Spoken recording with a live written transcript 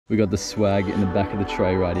We got the swag in the back of the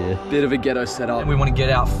tray right here. Bit of a ghetto setup. And we want to get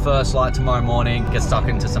out first light tomorrow morning, get stuck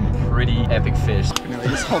into some pretty epic fish. We nearly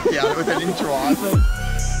just hopped out with it in drive.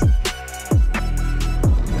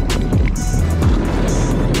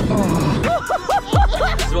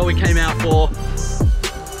 Oh. This is what we came out for.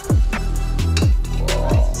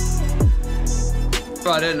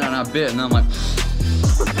 Right in on a bit, and I'm like...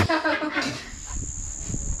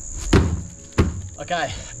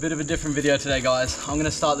 Okay, bit of a different video today, guys. I'm gonna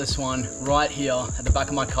start this one right here at the back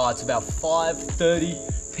of my car. It's about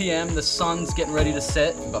 5:30 p.m. The sun's getting ready to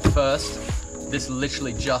set, but first, this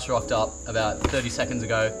literally just rocked up about 30 seconds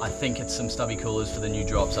ago. I think it's some stubby coolers for the new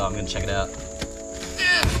drop, so I'm gonna check it out.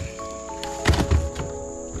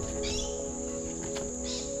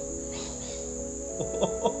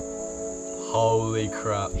 Holy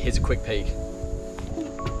crap. Here's a quick peek.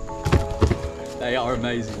 They are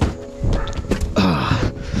amazing.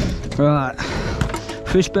 Right,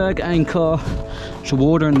 fish bag, anchor, some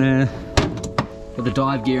water in there. Got the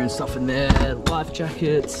dive gear and stuff in there, life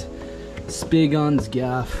jackets, spear guns,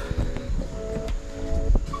 gaff,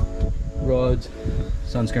 rods,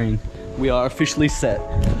 sunscreen. We are officially set.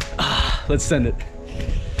 Let's send it.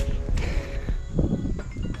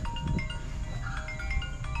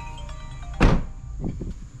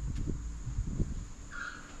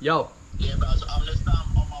 Yo. Yeah, bro, so I'm just on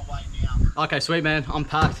my way now. Okay, sweet man, I'm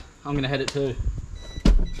packed. I'm gonna head it too.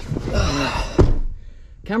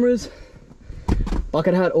 Cameras,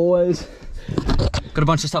 bucket hat always. Got a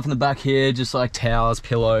bunch of stuff in the back here, just like towels,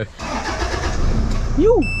 pillow.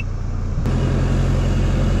 Yo.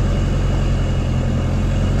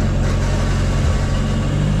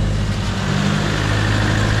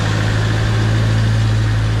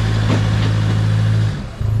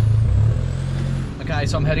 Okay,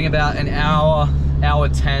 so I'm heading about an hour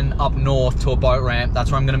 10 up north to a boat ramp.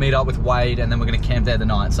 That's where I'm gonna meet up with Wade, and then we're gonna camp there the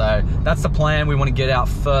night. So that's the plan. We wanna get out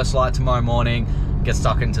first light tomorrow morning, get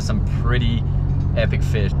stuck into some pretty epic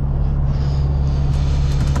fish.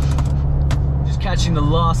 Just catching the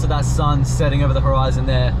last of that sun setting over the horizon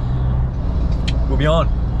there. We'll be on.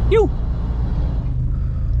 Yo!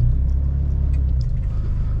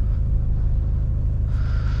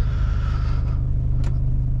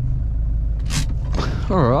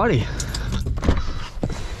 Alrighty.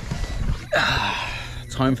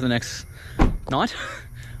 It's home for the next night.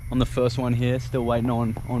 I'm the first one here, still waiting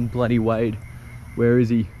on bloody Wade. Where is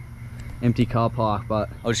he? Empty car park, but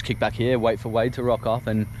I'll just kick back here, wait for Wade to rock up,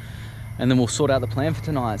 and then we'll sort out the plan for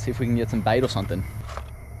tonight, see if we can get some bait or something.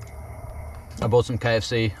 I bought some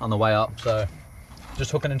KFC on the way up, so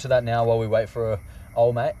just hooking into that now while we wait for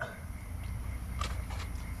old mate.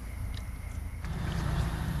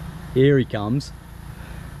 Here he comes.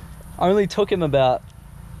 Only took him about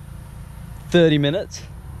 30 minutes.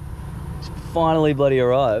 He's finally bloody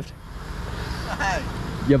arrived. Hey.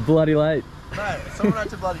 You're bloody late. Mate, someone had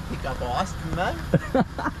to bloody pick up ice, didn't they?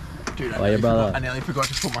 Dude, I nearly forgot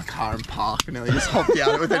to put my car in park. I nearly just hopped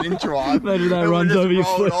out with it in drive. Imagine that runs over your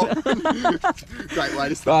foot. Great way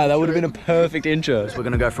to start. Right, that would have been a perfect intro. So we're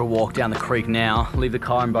gonna go for a walk down the creek now, leave the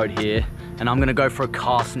car and boat here, and I'm gonna go for a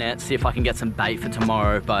cast net, see if I can get some bait for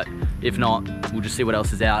tomorrow, but if not, we'll just see what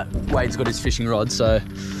else is out. Wade's got his fishing rod, so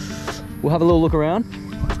we'll have a little look around.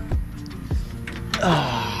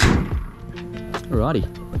 Alrighty.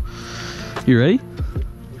 You ready?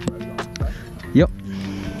 Yep.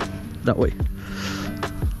 That way.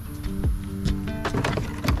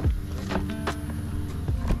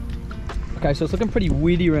 Okay, so it's looking pretty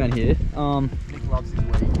weedy around here. Nick loves his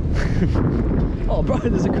weed. Oh bro,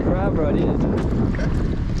 there's a crab right here. Okay.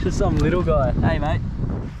 Just some little guy. Hey mate.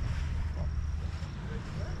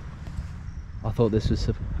 I thought this was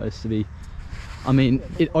supposed to be... I mean,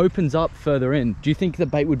 it opens up further in. Do you think the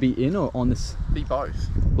bait would be in or on this? Be both.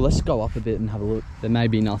 Well, let's go up a bit and have a look. There may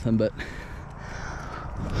be nothing, but...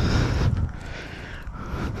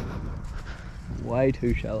 way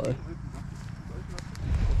too shallow.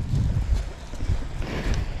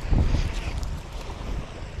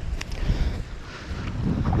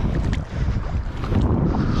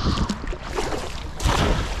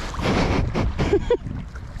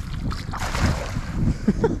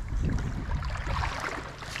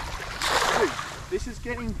 This is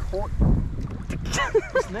getting caught.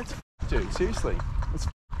 This net's dude, seriously. It's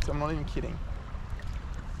I'm not even kidding.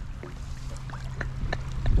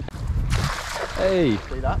 Hey,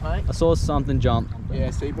 See that, mate? I saw something jump. Yeah,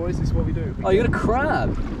 see boys, this is what we do. Oh, you got a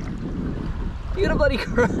crab. You got a bloody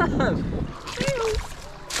crab.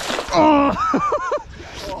 Oh,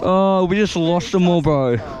 oh, we just lost them all,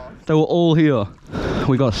 bro. They were all here.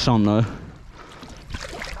 We got some though.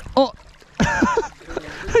 Oh,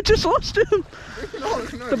 just lost him.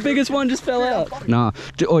 The biggest one just fell out. Nah.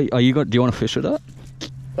 Do you want to fish with that?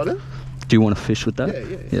 Pardon? Do you want to fish with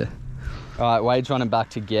that? Yeah. All right, Wade's running back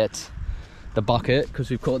to get the bucket because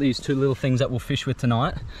we've caught these two little things that we'll fish with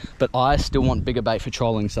tonight. But I still want bigger bait for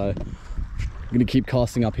trolling, so I'm gonna keep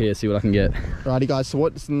casting up here, see what I can get. Righty guys, so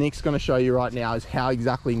what Nick's gonna show you right now is how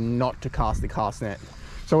exactly not to cast the cast net.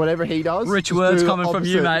 So whatever he does, rich words coming from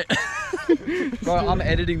you, mate. Bro, I'm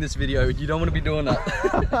editing this video. You don't want to be doing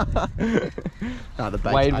that. No, the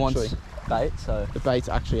bait's Wade actually, wants bait, so the bait's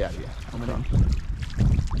actually out here.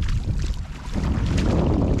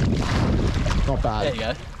 Not bad. there you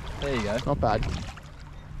go. There you go. Not bad.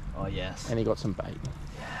 Oh yes. And he got some bait.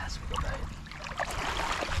 Yes, we got bait.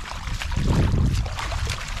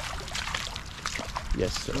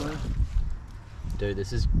 Yes, sir. Dude,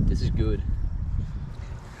 this is good.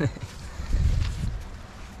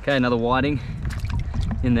 Okay, another whiting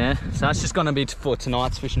in there. So that's just gonna be for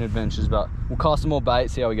tonight's fishing adventures, but we'll cast some more bait,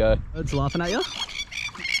 see how we go. Birds laughing at you?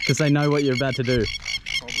 Because they know what you're about to do.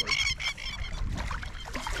 Probably.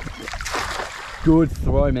 Good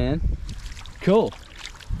throw, man. Cool.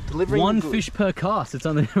 Delivering one good. fish per cast. It's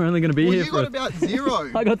only we're only gonna be here you for got about 0.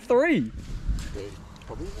 I got 3.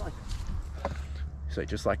 Probably like. So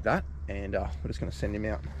just like that, and we're just gonna send him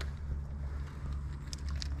out.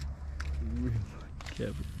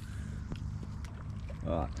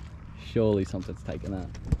 Alright, surely something's taken that.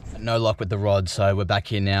 No luck with the rod, so we're back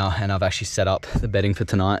here now, and I've actually set up the bedding for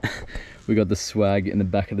tonight. We got the swag in the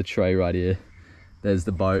back of the tray right here. There's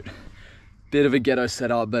the boat. Bit of a ghetto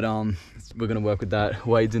setup, but we're gonna work with that.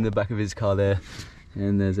 Wade's in the back of his car there,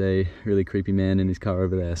 and there's a really creepy man in his car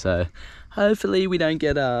over there. So hopefully we don't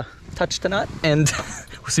get touched tonight, and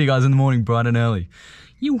we'll see you guys in the morning, bright and early.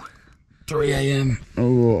 3 a.m.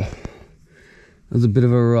 Oh, it was a bit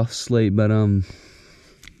of a rough sleep, but at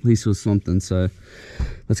least it was something. So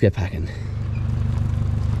let's get packing.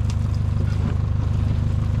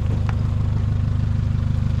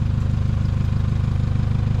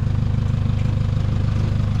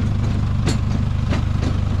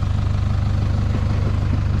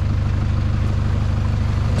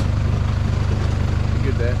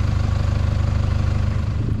 Good there.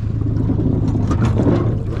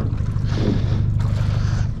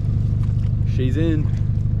 She's in.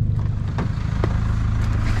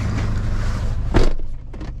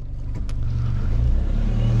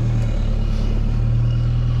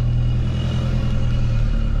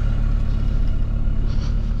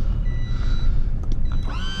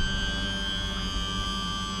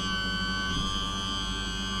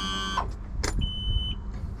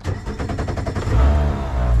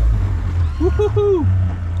 Woohoo!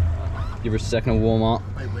 Give her a second to warm up.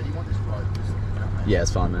 Hey, where do you want this rod? Yeah,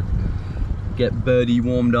 it's fine, man. Get birdie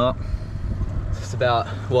warmed up. It's about,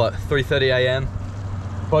 what, 3:30 a.m.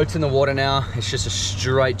 Boat's in the water now. It's just a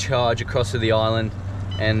straight charge across to the island,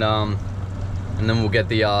 and then we'll get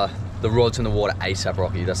the rods in the water ASAP,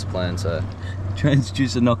 Rocky. That's the plan. So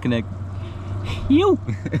transducer not connect.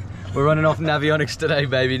 We're running off Navionics today,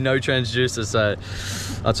 baby. No transducer, so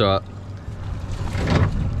that's all right.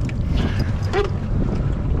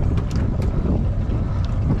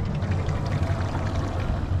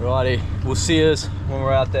 Righty, we'll see us when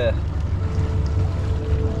we're out there.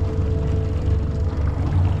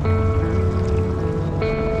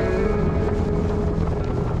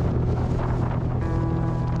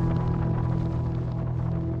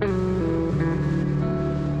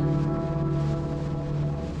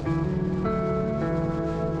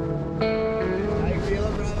 How you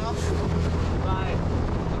feeling, brother? Mate,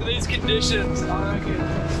 look at these conditions. I reckon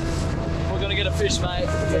we're gonna get a fish, mate.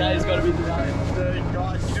 Today's gotta be the day. Dude,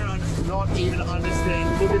 guys, you don't not even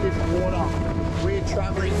understand. Look at this water. We're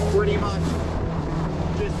traveling pretty much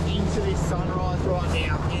just into this sunrise right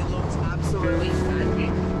now. It looks absolutely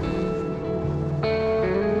magic.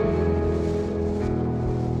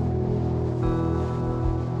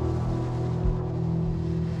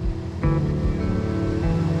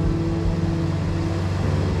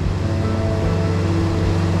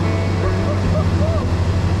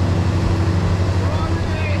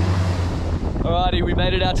 Alrighty, we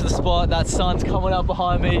made it out to the spot. That sun's coming up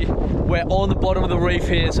behind me. We're on the bottom of the reef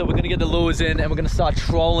here, so we're gonna get the lures in and we're gonna start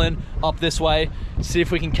trolling up this way, see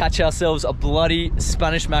if we can catch ourselves a bloody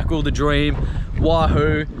Spanish mackerel, the dream,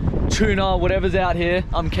 wahoo, tuna, whatever's out here.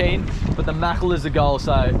 I'm keen, but the mackerel is the goal,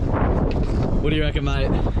 so what do you reckon, mate?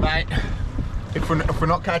 Mate, if we're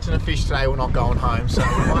not catching a fish today, we're not going home. So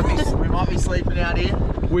we might be sleeping out here.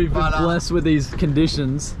 We've been blessed with these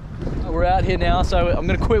conditions. We're out here now, so I'm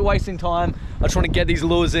gonna quit wasting time. I just want to get these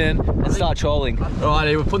lures in and start trolling.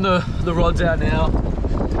 Alrighty, we're putting the rods out now.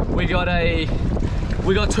 We got a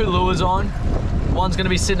we got 2 lures on. One's gonna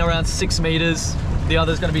be sitting around 6 meters. The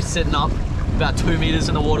other's gonna be sitting up about 2 meters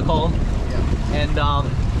in the water column. Yeah. And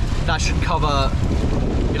that should cover,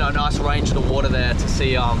 you know, a nice range of the water there to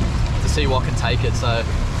see what can take it. So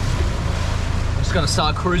I'm just gonna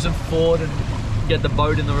start cruising forward and get the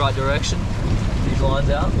boat in the right direction. These lines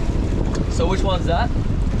out. So which one's that?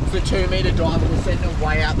 It's a 2 meter dive. We're setting it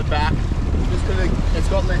way out the back. Just because it's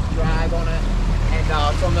got less drag on it, and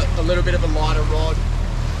it's on a little bit of a lighter rod.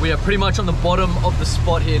 We are pretty much on the bottom of the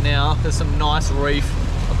spot here now. There's some nice reef.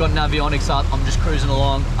 I've got Navionics up. I'm just cruising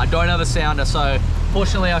along. I don't have a sounder, so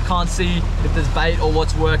fortunately I can't see if there's bait or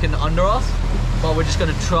what's working under us. But we're just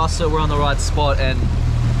gonna trust that we're on the right spot and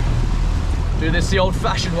do this the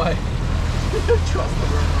old-fashioned way. Trust the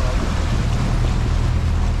room.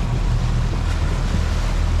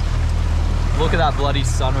 Look at that bloody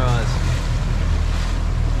sunrise.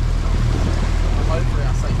 Hopefully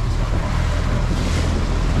I'll see this one.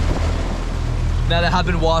 Now there have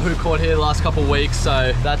been wahoo caught here the last couple of weeks,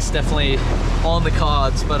 so that's definitely on the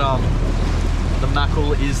cards, but the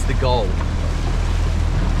mackerel is the goal.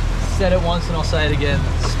 Said it once and I'll say it again.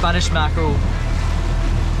 Spanish mackerel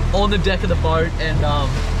on the deck of the boat, and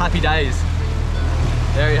happy days.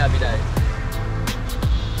 Very happy days.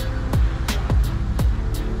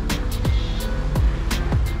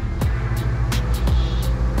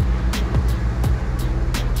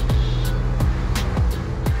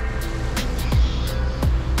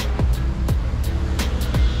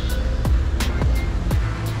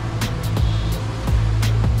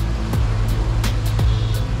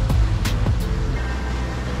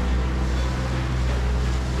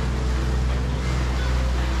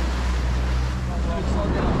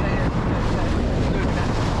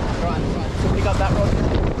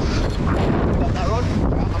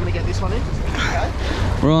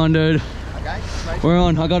 We're on, dude. Okay. We're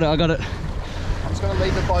on. I got it. I'm just going to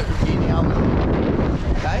leave the boat with you now.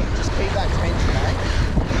 Okay. Just keep that tension,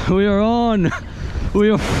 eh? We are on.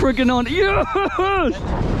 We are freaking on. Yes!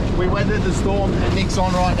 We weathered the storm and Nick's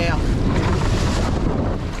on right now.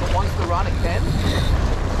 So once the run it can,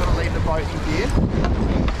 just got to leave the boat in gear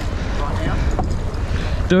right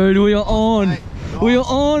now. Dude, we are on. Hey, nice. We are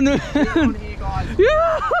on. Get on here, guys.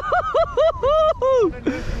 Yeah!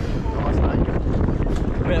 Nice, mate.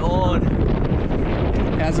 We're on.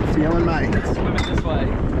 How's it feeling, mate? Swimming this way.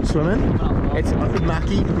 Swimming? It's a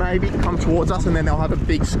Mackie maybe come towards us, and then they'll have a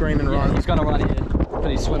big scream and Yeah, run. he's gonna run here, but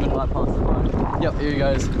he's swimming right past the boat. Yep, here he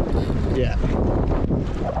goes. Yeah.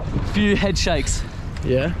 Few head shakes.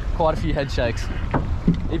 Yeah? Quite a few head shakes.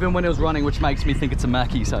 Even when it was running, which makes me think it's a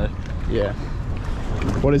Mackie, so. Yeah.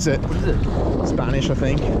 What is it? What is it? Spanish, I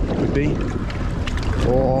think, would be.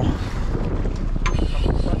 Or...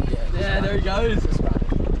 Yeah, there he goes. It's a Spanish.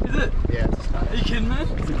 Is it? Yeah, it's a Spanish. Are you kidding me?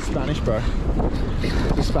 It's Spanish, bro.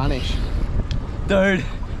 It's Spanish. Dude,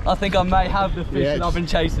 I think I may have the fish that I've been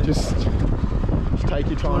chasing. Just take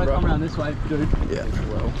your time, bro. Come around this way, dude. Yeah,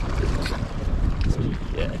 well.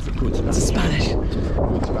 Yeah, it's a good Spanish. It's a Spanish.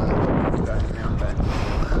 Good Spanish. Okay, now, okay.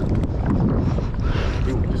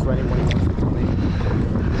 Just let him when he wants to come in.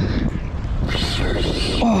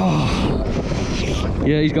 Oh.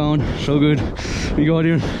 Yeah, he's gone. So good. We got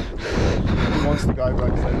him. He wants to go, bro.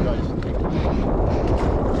 So he goes.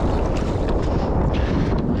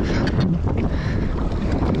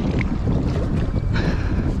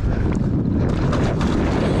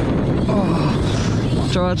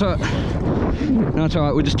 It's alright, it's alright. No, it's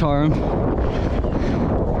alright, we just tire him.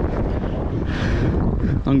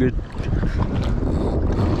 I'm good.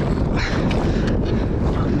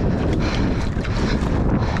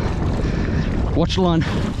 Watch the line.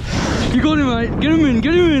 You got him, mate. Get him in,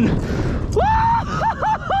 get him in.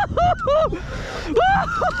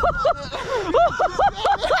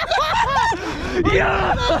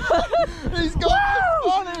 Yeah! He's got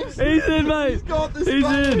the Spanish! He's in, mate. He's got the He's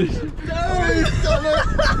Spanish! in. Dude, he's done it!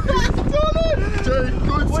 He's done it! Dude,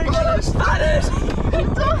 good Spanish!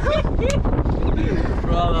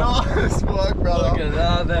 Brother. Nice work, brother. Look at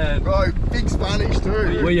that, man. Bro, big Spanish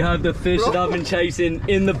too. We have the fish that I've been chasing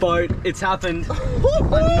in the boat. It's happened. A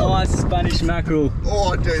nice Spanish mackerel.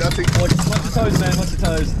 Oh, dude, that's a Watch your toes, man. Watch your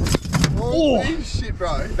toes. Holy shit,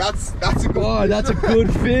 bro. That's a good Oh, fish. that's a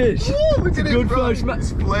good fish. Oh, look at him, Good bro. fish, mate.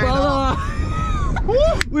 He's flared up.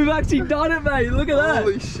 Brother. We've actually done it, mate. Look at that.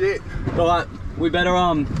 Holy shit. Right, we better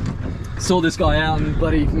sort this guy out and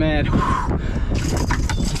bloody man.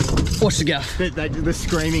 Watch the gaff. The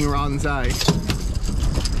screaming runs, eh?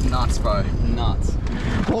 Nuts, bro. Nuts.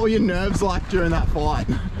 What were your nerves like during that fight?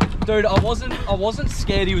 Dude, I wasn't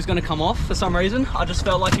scared he was gonna come off for some reason. I just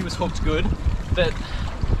felt like he was hooked good. But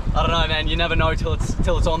I don't know, man. You never know till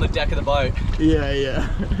it's on the deck of the boat. Yeah, yeah.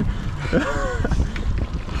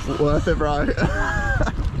 Worth it, bro.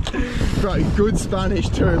 Bro, good Spanish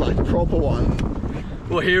too, like proper one.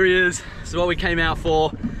 Well, here he is. This is what we came out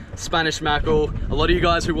for. Spanish mackerel. A lot of you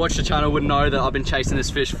guys who watch the channel would know that I've been chasing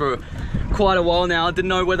this fish for quite a while now. I didn't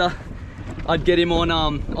know whether I'd get him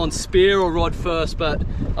on spear or rod first, but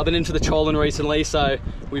I've been into the trolling recently, so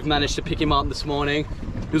we've managed to pick him up this morning.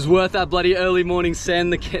 It was worth that bloody early morning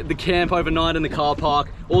send, the camp overnight in the car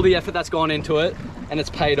park, all the effort that's gone into it, and it's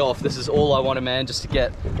paid off. This is all I wanted, man, just to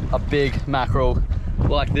get a big mackerel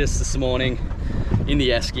like this morning in the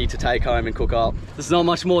esky to take home and cook up. There's not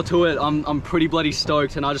much more to it. I'm pretty bloody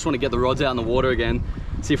stoked, and I just want to get the rods out in the water again,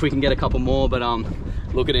 see if we can get a couple more, but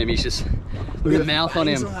look at him, he's just, look at the mouth on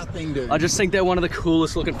him. I just think they're one of the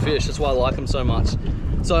coolest looking fish, that's why I like them so much.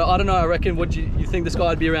 So I don't know, I reckon, would you think this guy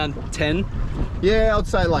would be around 10? Yeah, I'd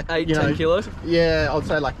say like 10 kilos. Yeah, I'd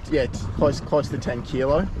say like, yeah, close to 10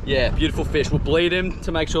 kilo. Yeah, beautiful fish. We'll bleed him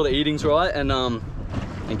to make sure the eating's right, and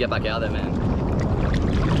get back out there, man.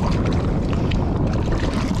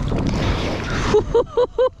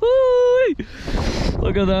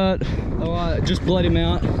 Look at that. All right, just bled him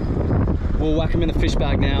out. We'll whack him in the fish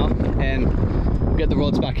bag now, and we'll get the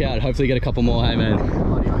rods back out. Hopefully get a couple more, hey man.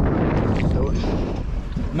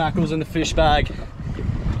 Mackerel's in the fish bag.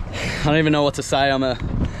 I don't even know what to say. I'm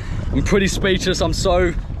pretty speechless. I'm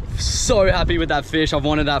so happy with that fish. I've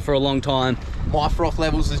wanted that for a long time. My froth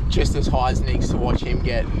levels is just as high as Nick's to watch him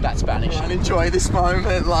get that Spanish and enjoy this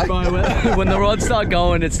moment. Like, when the rods start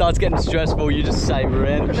going, it starts getting stressful. You just say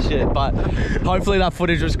random shit. But hopefully that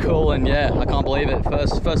footage was cool, and yeah, I can't believe it.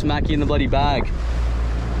 First Mackie in the bloody bag.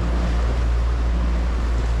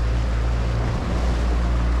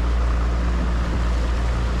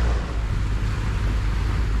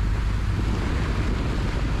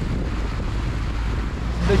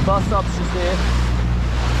 Big bust up's just there.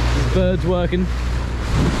 There's birds working.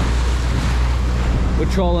 We're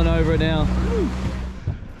trolling over it now.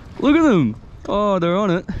 Look at them. Oh, they're on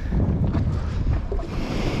it.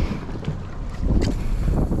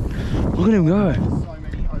 Look at him go. So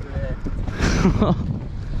many over there. Oh,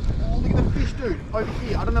 look at the fish, dude. Over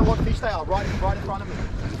here. I don't know what fish they are. Right in front of me.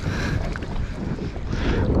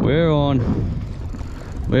 We're on.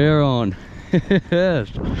 We're on.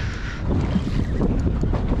 Yes.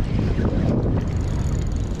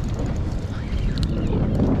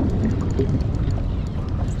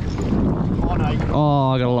 Oh,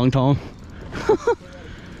 I got a long time.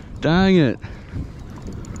 Dang it.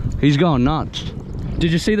 He's going nuts.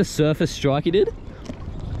 Did you see the surface strike he did?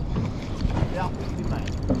 Yeah,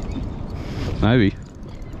 maybe.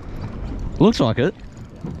 Looks like it.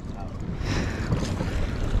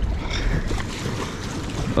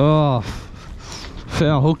 Oh,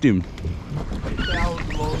 foul hooked him.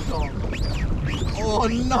 Oh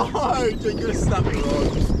no, dude, you're snapping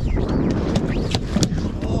rods.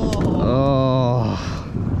 Oh.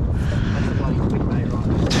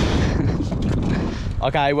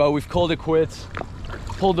 Okay, well, we've called it quits.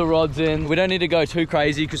 Pulled the rods in. We don't need to go too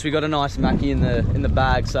crazy because we got a nice Mackie in the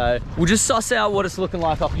bag, so we'll just suss out what it's looking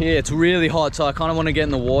like up here. It's really hot, so I kind of want to get in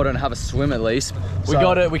the water and have a swim at least.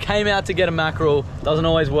 We came out to get a mackerel. Doesn't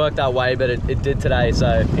always work that way, but it did today,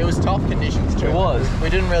 so. It was tough conditions too. It was. We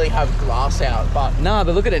didn't really have glass out, but. Nah,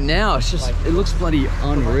 but look at it now. It's just, like, it looks bloody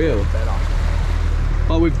unreal.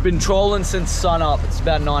 But we've been trolling since sun up. It's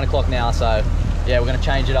about 9 o'clock now, so yeah, we're gonna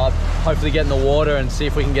change it up. Hopefully get in the water and see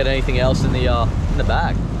if we can get anything else in the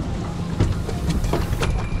bag.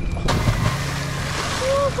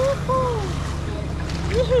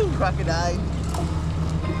 Crocodile.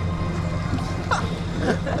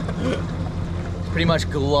 Pretty much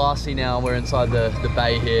glassy now. We're inside the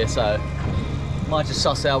bay here, so might just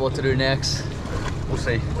suss out what to do next. We'll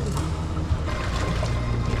see.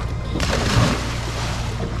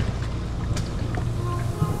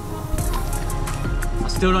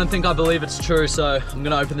 Still don't think I believe it's true, so I'm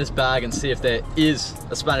gonna open this bag and see if there is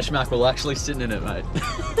a Spanish mackerel actually sitting in it, mate.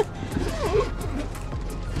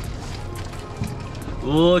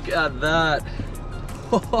 Look at that.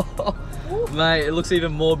 Mate, it looks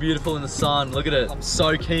even more beautiful in the sun. Look at it. I'm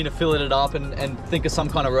so keen to fillet it up and think of some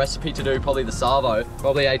kind of recipe to do, probably the Savo.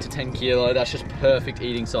 Probably 8 to 10 kilo, that's just perfect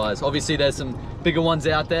eating size. Obviously there's some bigger ones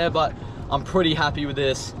out there, but I'm pretty happy with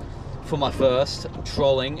this for my first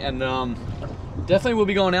trolling, and definitely we'll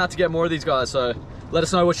be going out to get more of these guys, so let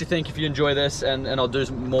us know what you think if you enjoy this, and I'll do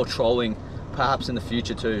some more trolling perhaps in the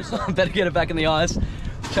future too. So I better get it back in the ice,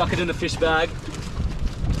 chuck it in the fish bag,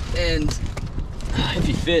 and if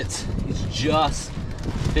he fits, he's just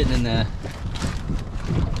fitting in there.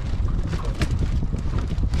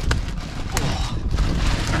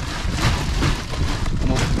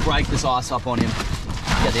 break this ice up on him.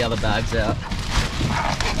 Get the other bags out.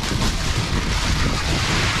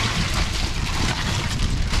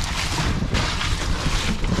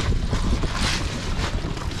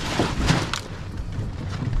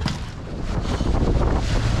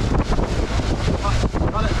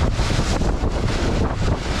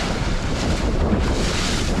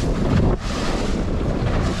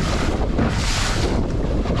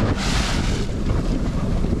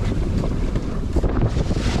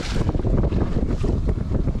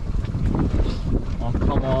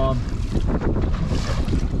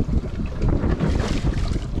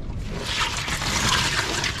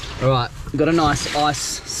 Alright, got a nice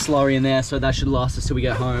ice slurry in there, so that should last us till we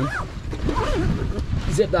get home.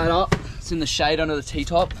 Zip that up, it's in the shade under the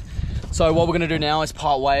T-top. So what we're gonna do now is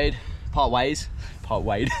part ways. It's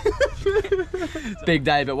big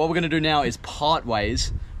day, but what we're gonna do now is part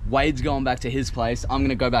ways. Wade's going back to his place, I'm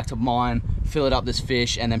gonna go back to mine, fill it up this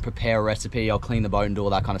fish, and then prepare a recipe. I'll clean the boat and do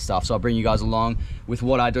all that kind of stuff. So I'll bring you guys along with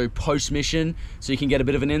what I do post-mission, so you can get a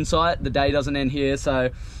bit of an insight. The day doesn't end here,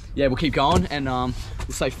 so yeah, we'll keep going, and we'll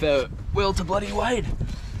say farewell to bloody Wade.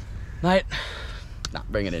 Mate, nah,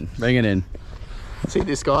 bring it in, bring it in. See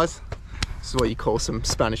this, guys? This is what you call some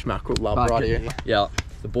Spanish mackerel love right here. Yeah,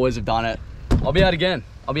 the boys have done it. I'll be out again,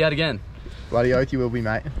 I'll be out again. Bloody oath you will be,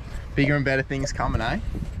 mate. Bigger and better things coming, eh?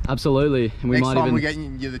 Absolutely. And Next time we're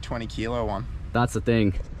getting you the 20 kilo one. That's the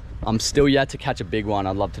thing. I'm still yet to catch a big one.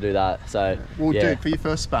 I'd love to do that. So, well, yeah. dude, for your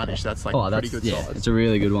first Spanish, that's like pretty good size. It's a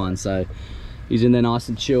really good one. So he's in there nice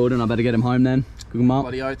and chilled, and I better get him home then. Cook him up.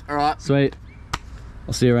 Bloody oath. All right. Sweet.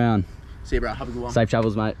 I'll see you around. See you, bro. Have a good one. Safe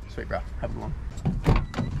travels, mate. Sweet, bro. Have a good one.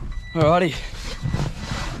 Alrighty.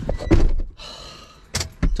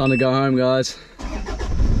 Time to go home, guys.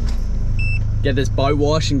 Get this boat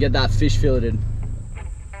washed and get that fish filleted.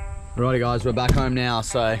 Alrighty guys, we're back home now.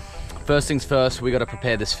 So first things first, we got to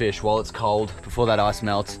prepare this fish while it's cold, before that ice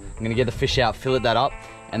melts. I'm gonna get the fish out, fillet that up,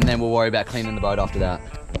 and then we'll worry about cleaning the boat after that.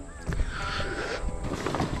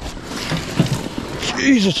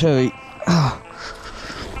 Jesus, Terry.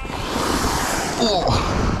 Oh.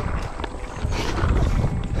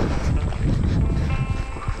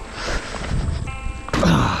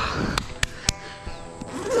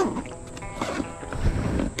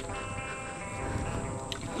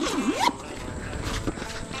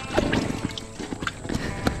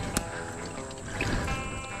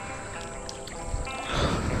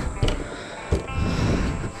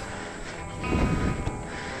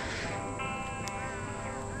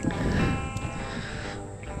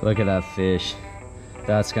 Look at that fish.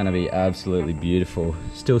 That's gonna be absolutely beautiful.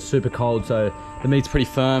 Still super cold, so the meat's pretty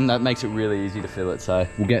firm. That makes it really easy to fillet. So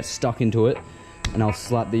we'll get stuck into it, and I'll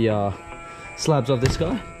slap the slabs off this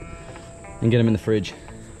guy and get them in the fridge.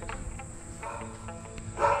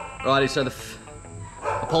 Righty, so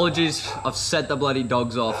apologies, I've set the bloody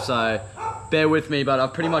dogs off, so bear with me, but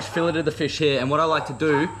I've pretty much filleted the fish here. And what I like to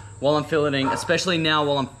do while I'm filleting, especially now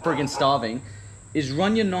while I'm friggin' starving, is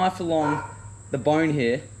run your knife along the bone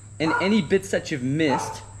here, and any bits that you've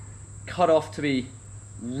missed, cut off to be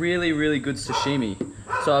really, really good sashimi.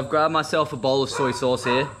 So I've grabbed myself a bowl of soy sauce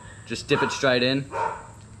here, just dip it straight in.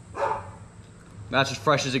 That's as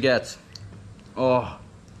fresh as it gets. Oh,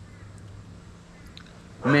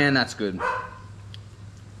 man, that's good.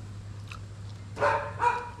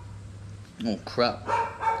 Oh crap,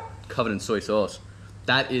 covered in soy sauce.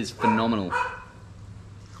 That is phenomenal.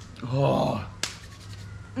 Oh.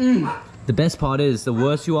 The best part is, the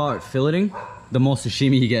worse you are at filleting, the more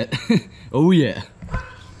sashimi you get. Oh yeah.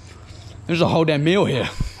 There's a whole damn meal here.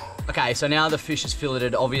 Okay, so now the fish is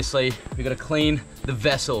filleted, obviously, we gotta clean the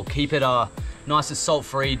vessel, keep it nice and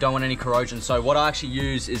salt-free, don't want any corrosion. So what I actually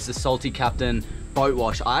use is the Salty Captain boat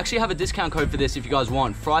wash. I actually have a discount code for this if you guys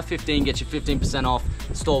want. Fry15 gets you 15% off,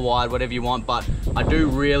 store-wide, whatever you want, but I do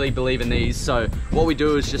really believe in these. So what we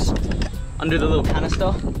do is just undo the little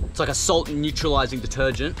canister. It's like a salt neutralizing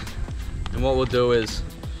detergent. And what we'll do is,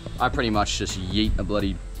 I pretty much just yeet a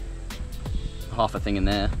bloody half a thing in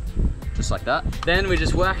there, just like that. Then we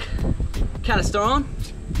just whack canister on,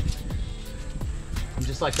 and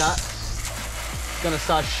just like that. It's gonna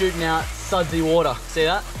start shooting out sudsy water, see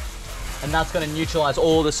that? And that's gonna neutralize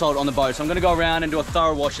all the salt on the boat. So I'm gonna go around and do a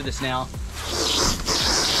thorough wash of this now.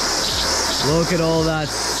 Look at all that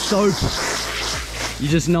soap. You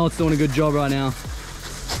just know it's doing a good job right now.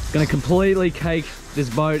 Gonna completely cake this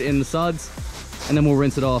boat in the suds, and then we'll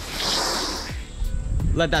rinse it off.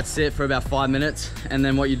 Let that sit for about 5 minutes, and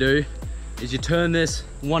then what you do is you turn this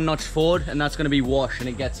 1 notch forward, and that's gonna be wash, and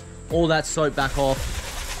it gets all that soap back off.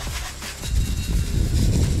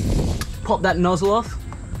 Pop that nozzle off,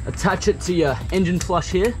 attach it to your engine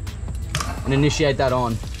flush here, and initiate that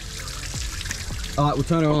on. All right, we'll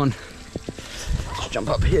turn her on. Just jump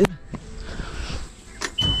up here.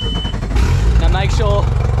 Now make sure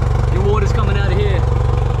your water's coming out of here.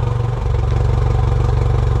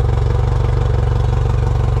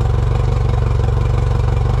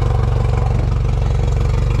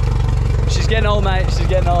 She's getting old, mate. She's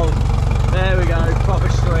getting old. There we go, proper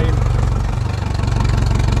stream.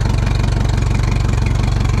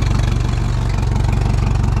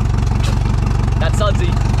 That's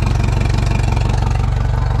sudsy.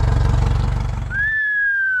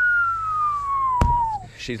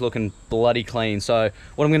 She's looking bloody clean. So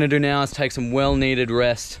what I'm gonna do now is take some well-needed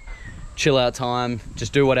rest, chill out time,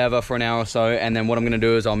 just do whatever for an hour or so, and then what I'm gonna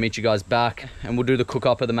do is I'll meet you guys back and we'll do the cook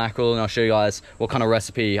up of the mackerel, and I'll show you guys what kind of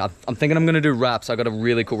recipe. I'm thinking I'm gonna do wraps. I got a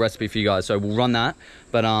really cool recipe for you guys, so we'll run that.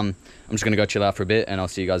 But I'm just gonna go chill out for a bit, and I'll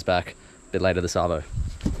see you guys back a bit later this arvo.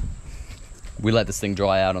 We let this thing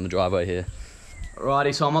dry out on the driveway here.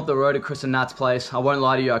 Alrighty, so I'm up the road at Chris and Nat's place. I won't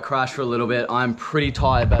lie to you, I crashed for a little bit. I'm pretty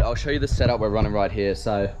tired, but I'll show you the setup we're running right here.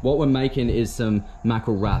 So what we're making is some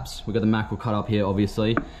mackerel wraps. We've got the mackerel cut up here,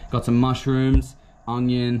 obviously. Got some mushrooms,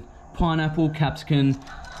 onion, pineapple, capsicum,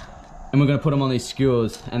 and we're gonna put them on these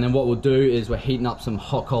skewers. And then what we'll do is we're heating up some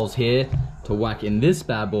hot coals here to whack in this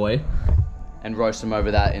bad boy and roast them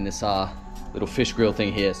over that in this little fish grill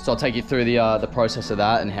thing here. So I'll take you through the process of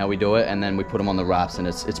that and how we do it, and then we put them on the wraps, and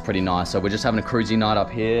it's pretty nice. So we're just having a cruisy night up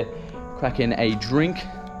here, cracking a drink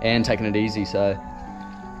and taking it easy. So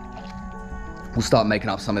we'll start making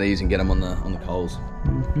up some of these and get them on the coals.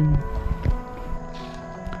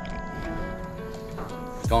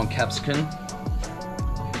 Going capsicum,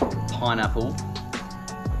 pineapple,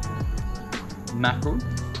 mackerel.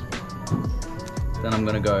 Then I'm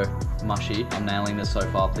gonna go mushy. I'm nailing this so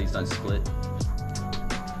far, please don't split.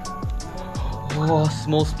 Oh,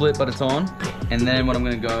 small split, but it's on. And then what I'm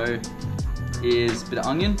gonna go is a bit of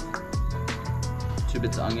onion. 2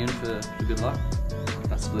 bits of onion for good luck.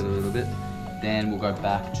 That split a little bit. Then we'll go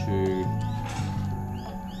back to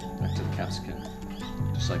the capsicum,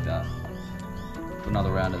 just like that. Put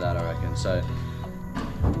another round of that, I reckon. So,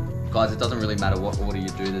 guys, it doesn't really matter what order you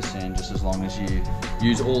do this in, just as long as you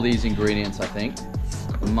use all these ingredients, I think.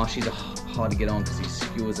 The mushies are hard to get on because these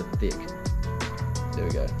skewers are thick. There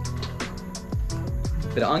we go.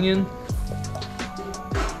 Bit of onion,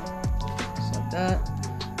 just like that,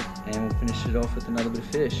 and we'll finish it off with another bit of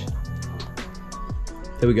fish.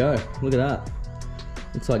 There we go, look at that.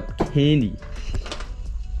 Looks like candy.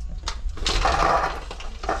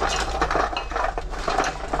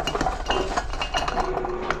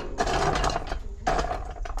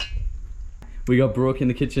 We got Brooke in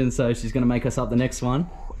the kitchen, so she's gonna make us up the next one.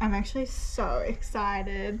 I'm actually so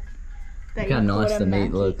excited. Look how nice the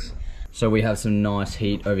meat looks. So we have some nice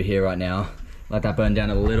heat over here right now. Let that burn down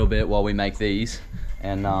a little bit while we make these,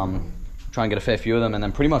 and try and get a fair few of them. And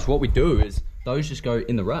then pretty much what we do is those just go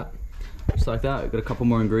in the wrap, just like that. We've got a couple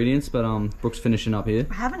more ingredients, but Brooke's finishing up here.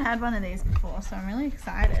 I haven't had one of these before, so I'm really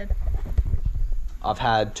excited. I've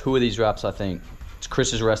had 2 of these wraps, I think. It's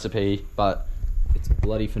Chris's recipe, but it's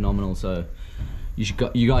bloody phenomenal. So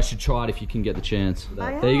you guys should try it if you can get the chance.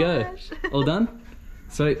 There you go. All done?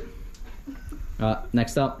 Sweet. All right,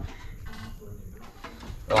 next up.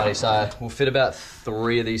 Alrighty, so we'll fit about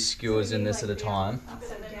 3 of these skewers in this at a time.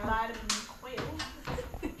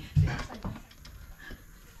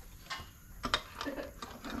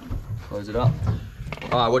 Close it up.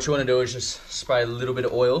 Alright, what you want to do is just spray a little bit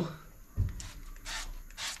of oil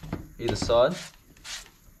either side.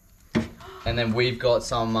 And then we've got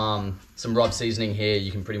some rub seasoning here.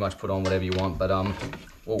 You can pretty much put on whatever you want, but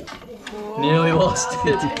whoa, nearly lost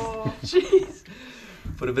it. Jeez.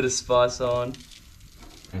 Put a bit of spice on.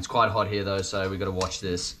 And it's quite hot here though, so we got to watch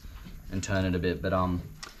this and turn it a bit. But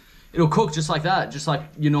it'll cook just like that, just like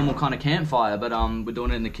your normal kind of campfire. But we're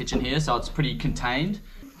doing it in the kitchen here, so it's pretty contained.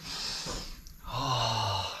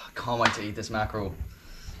 Oh, can't wait to eat this mackerel.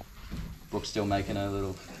 Brooke's still making her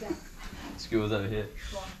little skewers over here.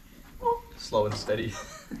 Slow and steady.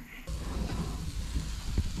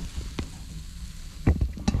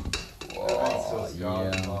 Oh, yeah.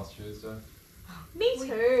 Last Tuesday. Me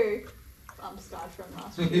too. I'm starved from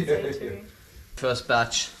last Tuesday too. First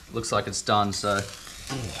batch looks like it's done, so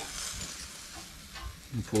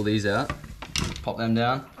we'll pull these out, pop them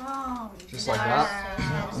down, just like that.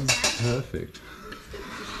 Perfect.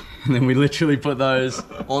 And then we literally put those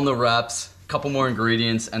on the wraps, a couple more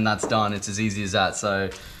ingredients, and that's done. It's as easy as that. So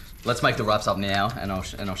let's make the wraps up now, and I'll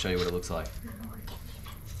show you what it looks like.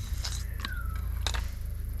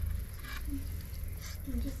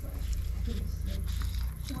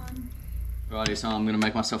 Righty, so I'm gonna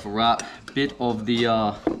make myself a wrap. Bit of the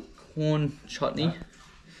corn chutney.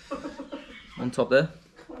 on top there.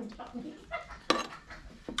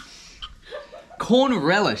 Corn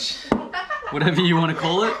relish, whatever you want to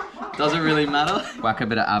call it, doesn't really matter. Whack a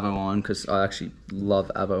bit of avo on, because I actually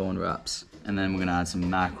love avo on wraps. And then we're gonna add some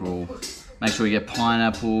mackerel. Make sure you get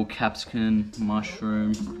pineapple, capsicum,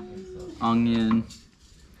 mushroom, onion,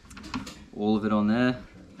 all of it on there.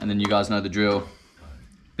 And then you guys know the drill.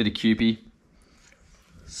 Bit of Kewpie,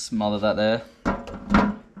 smother that there.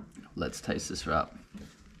 Let's taste this wrap.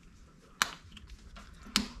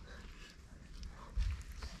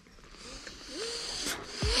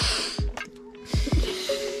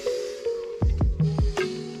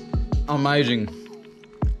 Amazing.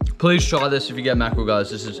 Please try this if you get mackerel, guys.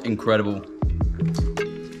 This is incredible.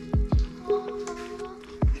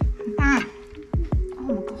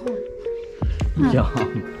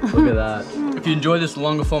 Yum. Look at that. If you enjoy this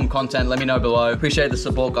longer form content, let me know below. Appreciate the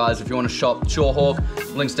support, guys. If you want to shop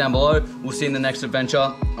SHOREHAWK, links down below. We'll see you in the next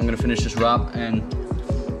adventure. I'm gonna finish this wrap and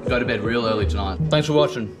go to bed real early tonight. Thanks for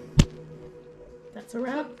watching. That's a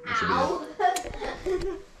wrap.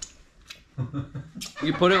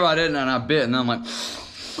 You put it right in and I bit and then I'm like